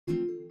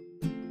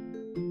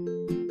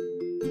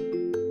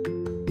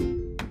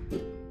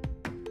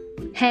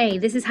Hey,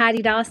 this is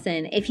Heidi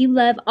Dawson. If you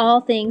love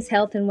all things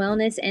health and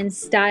wellness and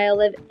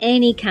style of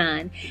any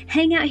kind,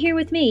 hang out here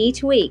with me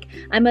each week.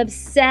 I'm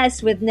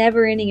obsessed with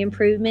never-ending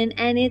improvement,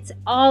 and it's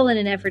all in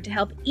an effort to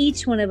help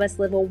each one of us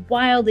live a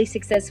wildly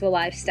successful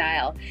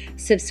lifestyle.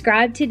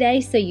 Subscribe today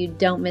so you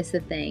don't miss a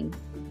thing.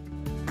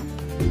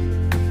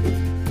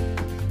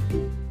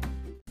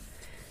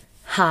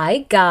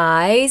 Hi,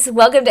 guys.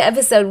 Welcome to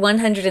episode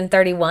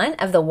 131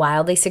 of the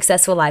Wildly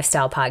Successful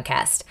Lifestyle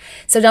Podcast.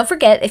 So don't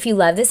forget, if you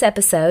love this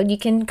episode, you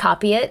can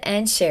copy it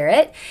and share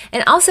it.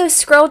 And also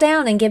scroll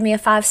down and give me a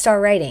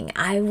 5-star rating.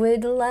 I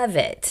would love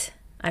it.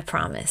 I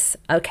promise.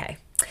 Okay.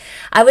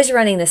 I was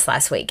running this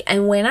last week,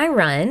 and when I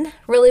run,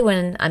 really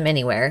when I'm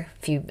anywhere,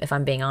 if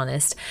I'm being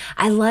honest,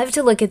 I love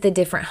to look at the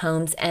different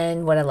homes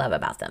and what I love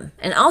about them.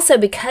 And also,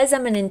 because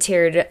I'm an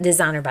interior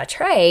designer by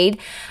trade,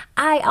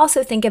 I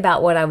also think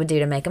about what I would do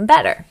to make them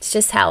better. It's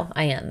just how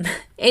I am.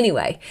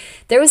 Anyway,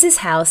 there was this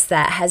house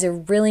that has a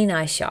really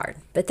nice yard,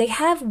 but they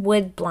have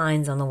wood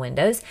blinds on the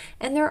windows,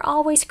 and they're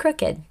always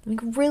crooked, like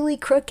really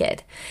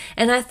crooked.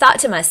 And I thought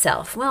to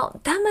myself,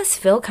 well, that must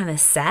feel kind of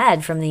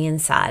sad from the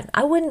inside.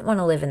 I wouldn't want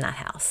to live in that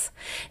house.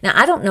 Now,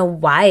 I don't know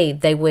why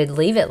they would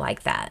leave it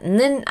like that. And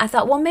then I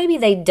thought, well, maybe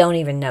they don't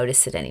even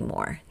notice it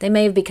anymore. They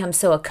may have become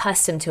so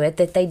accustomed to it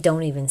that they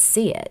don't even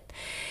see it.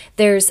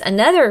 There's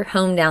another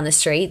home down the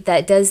street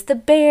that does the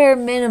bare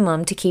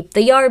minimum to keep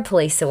the yard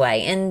police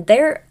away. And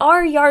there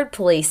are yard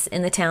police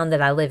in the town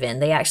that I live in.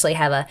 They actually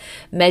have a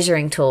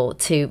measuring tool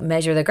to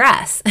measure the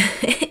grass.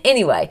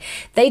 Anyway,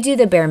 they do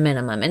the bare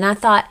minimum. And I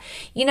thought,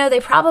 they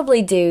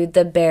probably do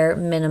the bare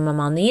minimum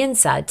on the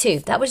inside too.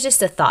 That was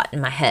just a thought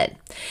in my head.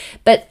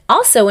 But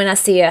also when I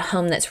see a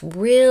home that's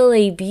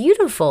really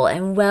beautiful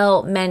and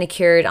well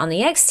manicured on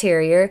the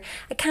exterior,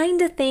 I kind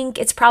of think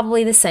it's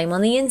probably the same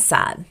on the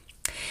inside.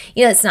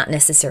 It's not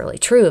necessarily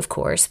true, of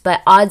course,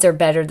 but odds are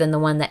better than the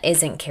one that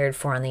isn't cared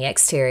for on the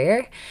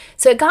exterior.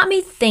 So it got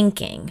me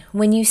thinking,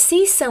 when you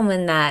see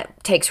someone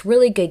that takes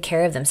really good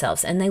care of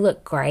themselves and they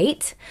look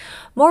great,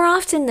 more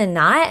often than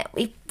not,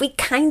 we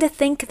kind of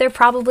think they're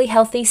probably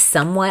healthy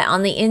somewhat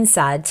on the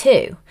inside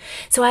too.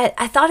 So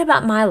I thought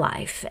about my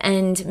life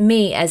and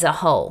me as a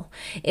whole.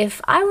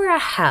 If I were a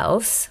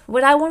house,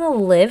 would I want to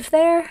live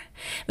there?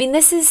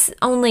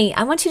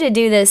 I want you to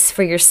do this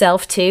for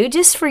yourself too,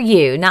 just for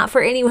you, not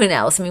for anyone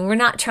else. We're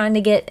not trying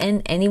to get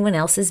in anyone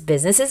else's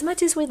business as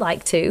much as we'd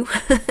like to.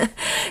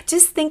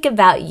 Just think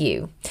about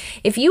you.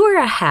 If you were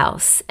a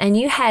house and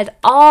you had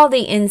all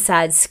the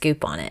inside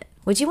scoop on it,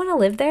 would you want to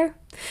live there?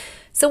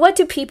 So what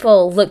do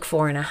people look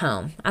for in a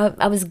home?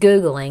 I was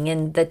Googling,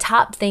 and the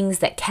top things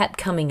that kept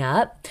coming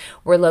up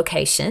were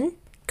location,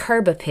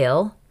 curb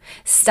appeal,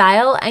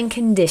 style and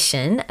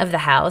condition of the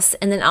house,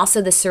 and then also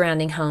the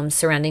surrounding homes,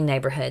 surrounding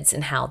neighborhoods,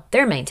 and how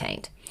they're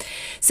maintained.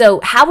 So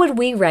how would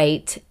we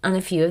rate on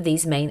a few of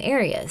these main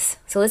areas?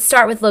 So let's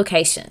start with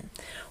location.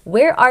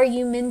 Where are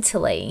you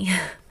mentally?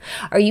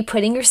 Are you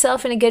putting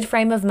yourself in a good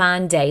frame of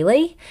mind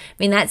daily?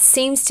 That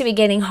seems to be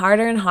getting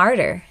harder and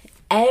harder.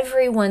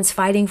 Everyone's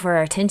fighting for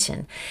our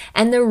attention.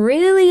 And the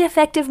really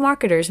effective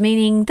marketers,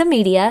 meaning the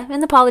media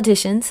and the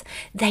politicians,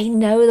 they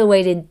know the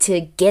way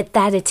to get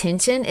that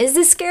attention is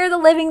to scare the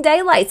living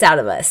daylights out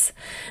of us.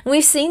 And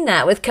we've seen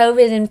that with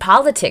COVID and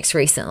politics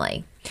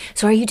recently.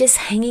 So are you just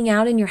hanging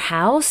out in your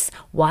house,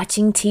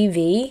 watching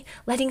TV,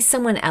 letting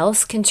someone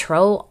else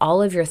control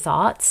all of your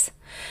thoughts?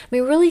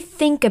 Really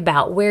think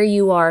about where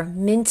you are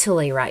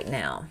mentally right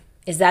now.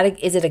 Is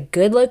it a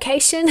good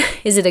location?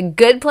 Is it a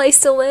good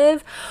place to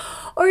live?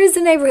 Or is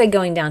the neighborhood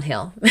going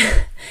downhill?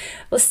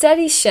 Well,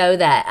 studies show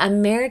that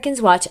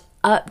Americans watch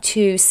up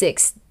to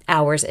 6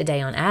 hours a day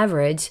on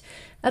average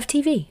of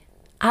TV.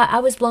 I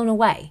was blown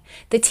away.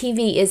 The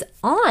TV is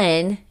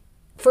on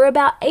for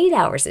about 8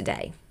 hours a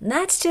day. And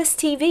that's just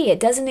TV. It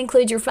doesn't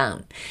include your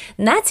phone.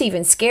 And that's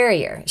even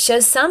scarier. It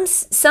shows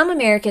some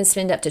Americans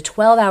spend up to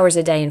 12 hours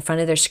a day in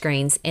front of their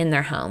screens in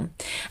their home.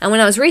 And when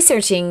I was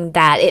researching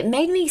that, it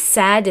made me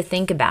sad to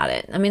think about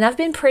it. I've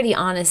been pretty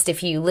honest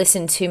if you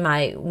listen to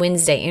my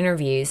Wednesday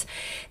interviews,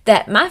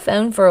 that my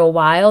phone for a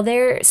while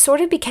there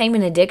sort of became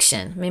an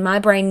addiction. My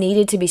brain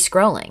needed to be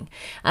scrolling,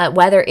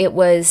 whether it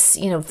was,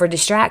 for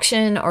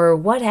distraction or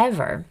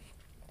whatever.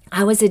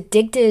 I was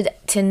addicted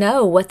to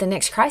know what the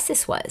next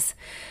crisis was.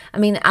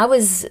 I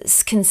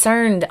was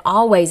concerned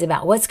always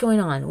about what's going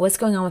on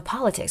with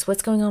politics,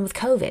 what's going on with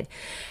COVID.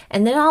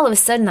 And then all of a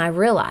sudden I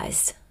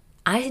realized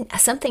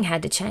something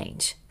had to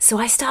change. So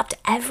I stopped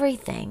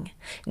everything.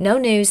 No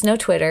news, no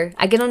Twitter.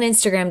 I get on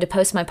Instagram to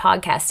post my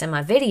podcast and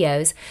my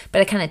videos,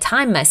 but I kind of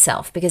time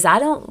myself because I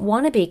don't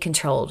want to be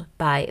controlled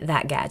by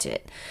that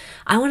gadget.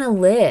 I want to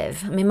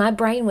live. My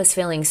brain was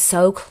feeling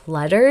so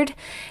cluttered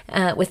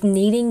with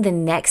needing the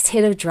next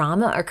hit of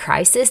drama or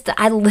crisis that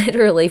I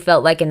literally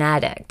felt like an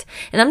addict.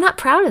 And I'm not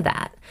proud of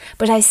that.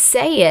 But I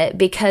say it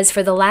because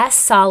for the last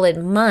solid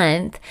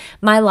month,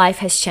 my life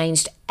has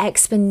changed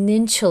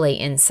exponentially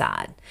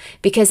inside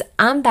because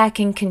I'm back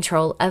in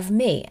control of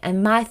me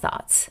and my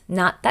thoughts,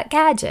 not that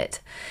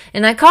gadget.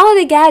 And I call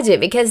it a gadget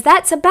because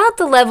that's about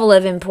the level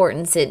of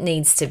importance it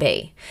needs to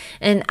be.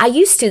 And I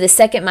used to, the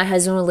second my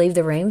husband would leave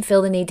the room,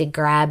 feel the need to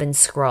grab and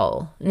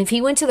scroll. And if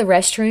he went to the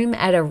restroom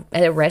at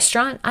a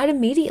restaurant, I'd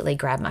immediately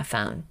grab my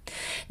phone.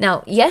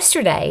 Now,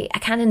 yesterday, I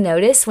kind of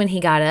noticed when he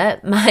got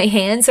up, my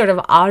hand sort of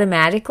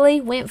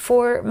automatically went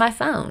for my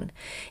phone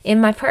in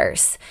my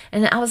purse.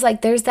 And I was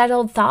like, there's that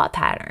old thought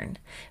pattern.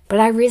 But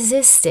I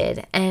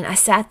resisted, and I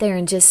sat there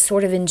and just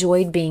sort of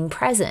enjoyed being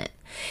present.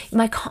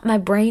 My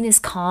brain is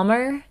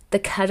calmer. The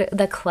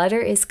clutter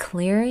is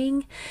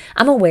clearing.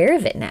 I'm aware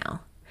of it now.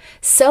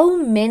 So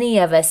many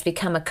of us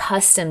become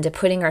accustomed to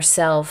putting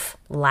ourselves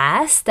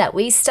last that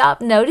we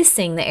stop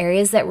noticing the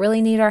areas that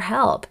really need our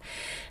help.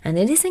 And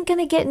it isn't going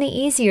to get any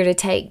easier to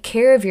take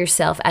care of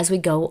yourself as we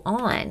go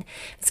on.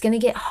 It's going to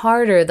get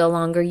harder the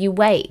longer you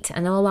wait.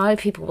 I know a lot of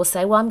people will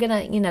say, well, I'm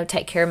going to,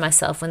 take care of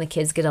myself when the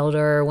kids get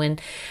older or when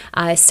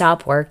I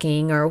stop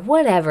working or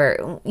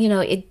whatever.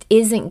 It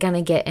isn't going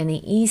to get any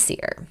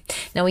easier.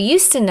 Now, we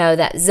used to know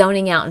that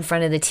zoning out in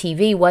front of the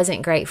TV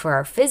wasn't great for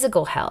our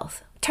physical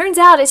health. Turns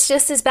out it's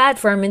just as bad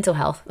for our mental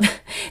health.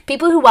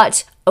 People who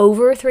watch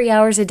over 3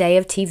 hours a day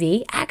of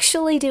TV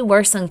actually do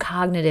worse on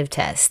cognitive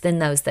tests than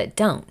those that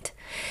don't.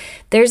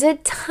 There's a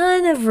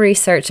ton of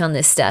research on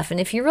this stuff, and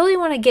if you really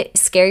want to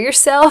scare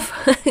yourself,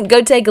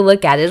 go take a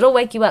look at it. It'll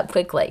wake you up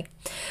quickly.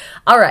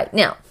 All right,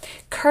 now,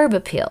 curb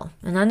appeal.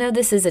 And I know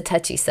this is a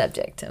touchy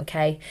subject,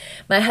 okay?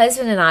 My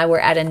husband and I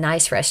were at a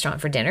nice restaurant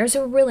for dinner. It was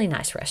a really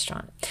nice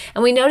restaurant.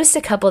 And we noticed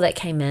a couple that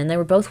came in. They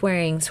were both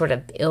wearing sort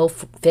of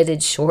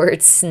ill-fitted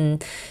shorts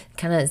and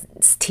kind of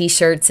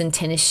t-shirts and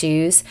tennis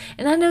shoes.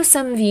 And I know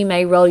some of you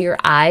may roll your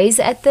eyes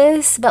at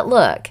this, but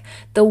look,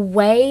 the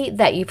way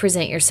that you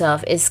present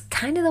yourself is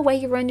kind of the way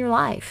you run your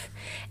life.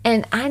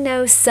 And I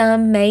know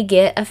some may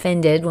get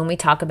offended when we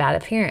talk about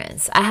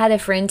appearance. I had a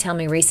friend tell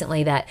me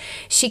recently that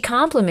she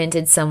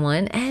complimented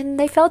someone and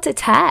they felt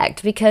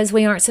attacked because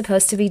we aren't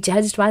supposed to be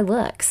judged by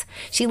looks.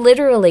 She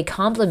literally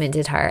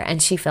complimented her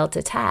and she felt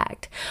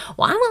attacked.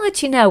 Well, I'm going to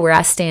let you know where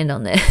I stand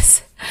on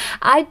this.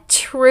 I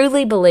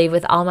truly believe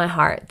with all my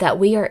heart that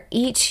we are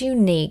each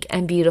unique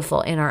and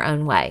beautiful in our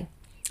own way.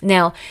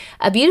 Now,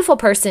 a beautiful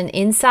person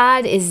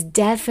inside is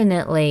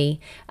definitely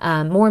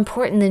more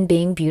important than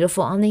being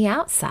beautiful on the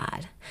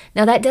outside.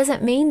 Now, that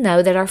doesn't mean,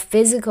 though, that our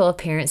physical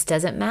appearance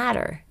doesn't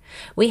matter.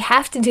 We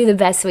have to do the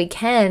best we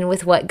can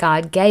with what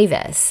God gave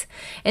us.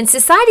 And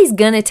society's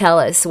going to tell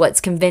us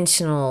what's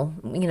conventional,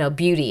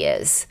 beauty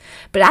is.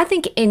 But I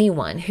think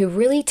anyone who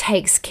really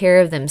takes care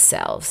of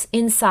themselves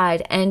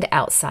inside and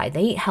outside,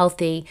 they eat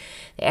healthy,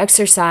 they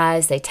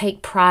exercise, they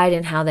take pride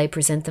in how they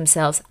present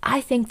themselves,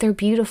 I think they're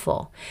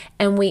beautiful.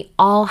 And we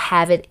all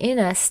have it in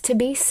us to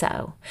be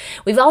so.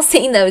 We've all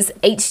seen those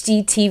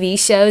HGTV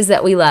shows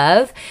that we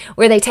love,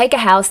 where they take a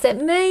house that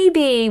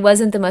maybe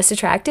wasn't the most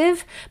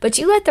attractive, but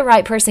you let the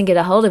right person get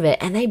a hold of it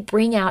and they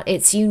bring out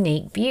its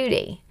unique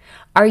beauty.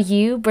 Are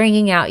you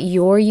bringing out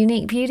your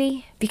unique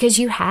beauty? Because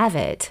you have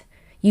it.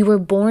 You were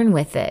born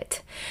with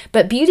it.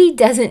 But beauty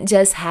doesn't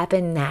just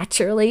happen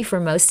naturally for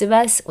most of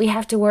us. We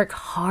have to work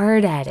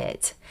hard at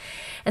it.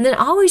 And then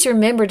always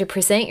remember to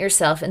present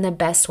yourself in the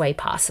best way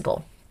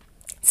possible.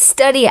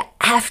 Study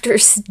after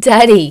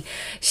study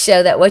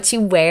show that what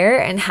you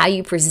wear and how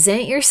you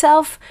present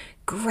yourself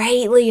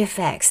greatly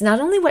affects not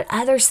only what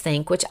others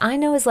think, which I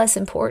know is less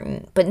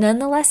important, but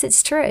nonetheless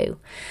it's true.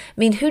 I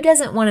mean, who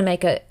doesn't want to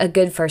make a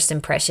good first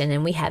impression?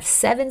 And we have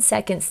 7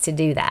 seconds to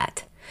do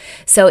that.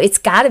 So it's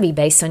got to be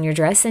based on your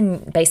dress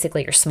and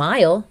basically your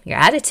smile, your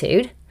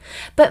attitude.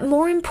 But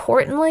more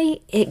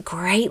importantly, it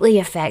greatly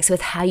affects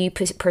with how you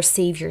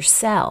perceive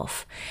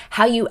yourself,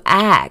 how you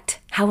act,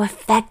 how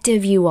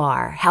effective you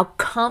are, how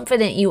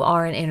confident you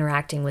are in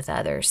interacting with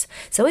others.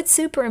 So it's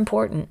super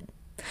important.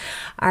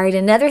 All right,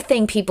 another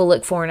thing people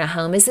look for in a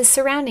home is the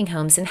surrounding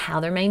homes and how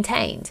they're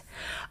maintained.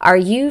 Are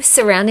you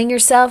surrounding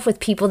yourself with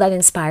people that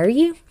inspire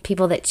you,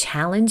 people that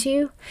challenge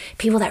you,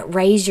 people that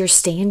raise your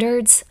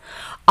standards?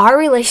 Our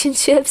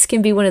relationships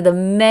can be one of the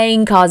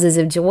main causes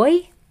of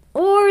joy,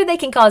 or they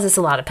can cause us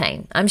a lot of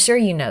pain. I'm sure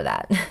you know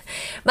that.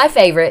 My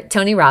favorite,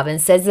 Tony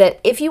Robbins, says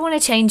that if you want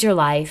to change your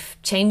life,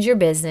 change your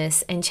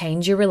business, and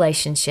change your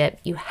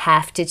relationship, you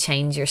have to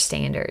change your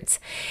standards.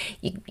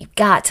 You've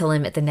got to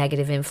limit the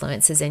negative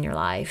influences in your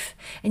life.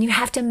 And you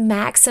have to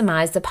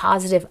maximize the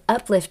positive,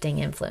 uplifting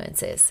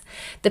influences.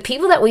 The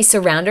people that we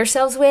surround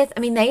ourselves with,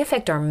 they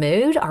affect our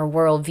mood, our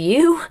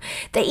worldview.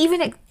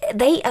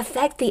 They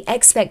affect the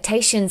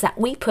expectations that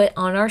we put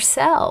on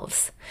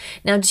ourselves.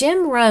 Now,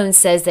 Jim Rohn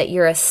says that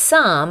you're a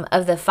sum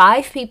of the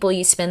 5 people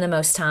you spend the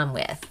most time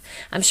with.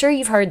 I'm sure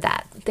you've heard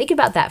that. Think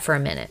about that for a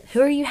minute.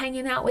 Who are you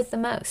hanging out with the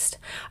most?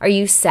 Are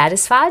you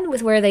satisfied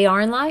with where they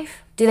are in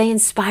life? Do they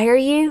inspire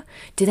you?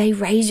 Do they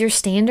raise your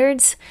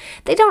standards?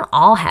 They don't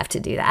all have to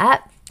do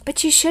that,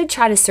 but you should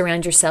try to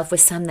surround yourself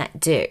with some that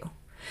do.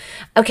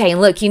 Okay,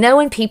 and look, you know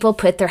when people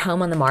put their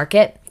home on the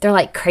market, they're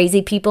like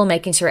crazy people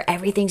making sure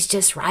everything's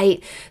just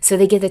right so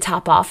they get the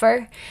top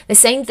offer. The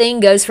same thing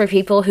goes for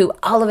people who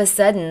all of a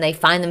sudden they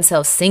find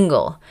themselves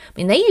single. I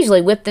mean, they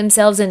usually whip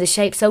themselves into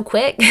shape so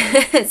quick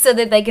so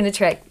that they can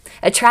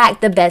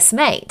attract the best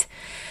mate.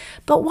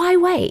 But why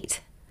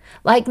wait?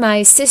 Like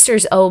my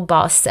sister's old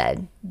boss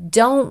said,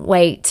 don't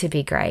wait to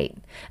be great,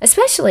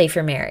 especially if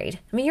you're married.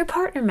 I mean, your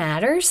partner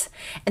matters,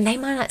 and they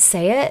might not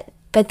say it,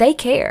 but they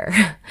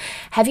care.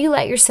 Have you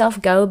let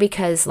yourself go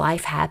because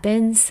life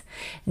happens?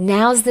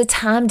 Now's the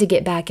time to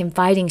get back in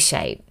fighting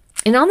shape.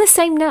 And on the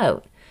same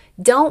note,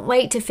 don't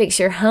wait to fix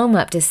your home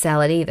up to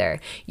sell it either.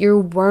 You're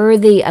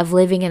worthy of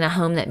living in a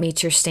home that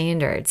meets your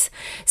standards.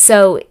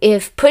 So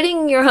if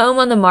putting your home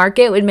on the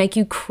market would make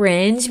you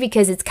cringe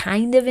because it's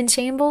kind of in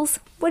shambles,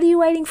 what are you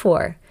waiting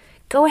for?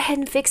 Go ahead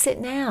and fix it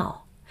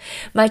now.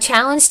 My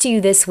challenge to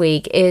you this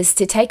week is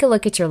to take a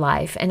look at your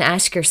life and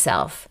ask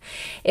yourself,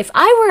 if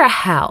I were a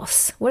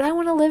house, would I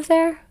want to live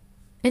there?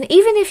 And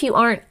even if you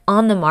aren't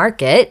on the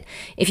market,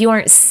 if you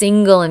aren't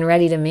single and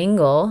ready to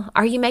mingle,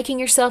 are you making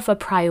yourself a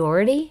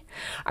priority?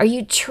 Are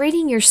you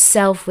treating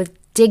yourself with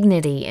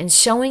dignity and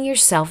showing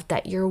yourself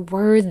that you're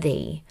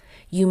worthy?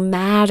 You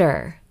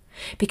matter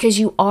because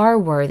you are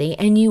worthy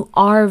and you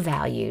are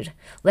valued.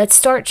 Let's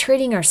start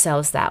treating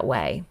ourselves that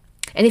way.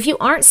 And if you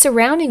aren't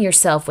surrounding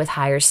yourself with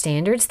higher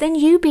standards, then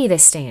you be the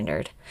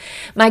standard.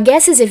 My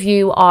guess is if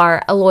you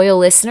are a loyal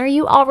listener,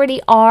 you already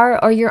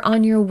are, or you're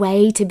on your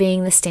way to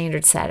being the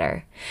standard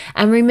setter.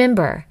 And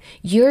remember,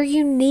 you're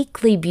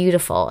uniquely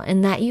beautiful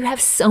in that you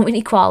have so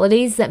many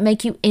qualities that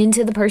make you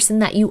into the person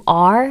that you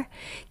are.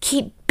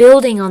 Keep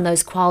building on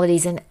those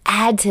qualities and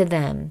add to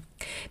them.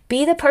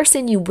 Be the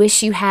person you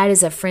wish you had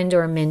as a friend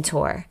or a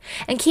mentor.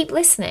 And keep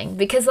listening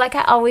because like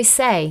I always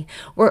say,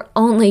 we're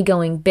only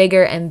going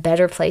bigger and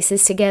better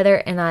places together,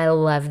 and I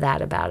love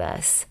that about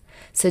us.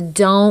 So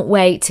don't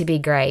wait to be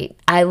great.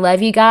 I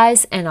love you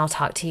guys, and I'll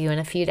talk to you in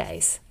a few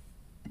days.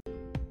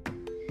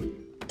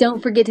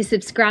 Don't forget to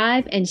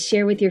subscribe and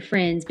share with your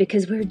friends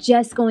because we're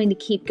just going to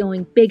keep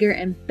going bigger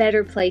and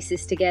better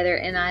places together,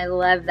 and I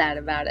love that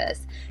about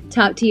us.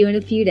 Talk to you in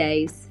a few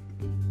days.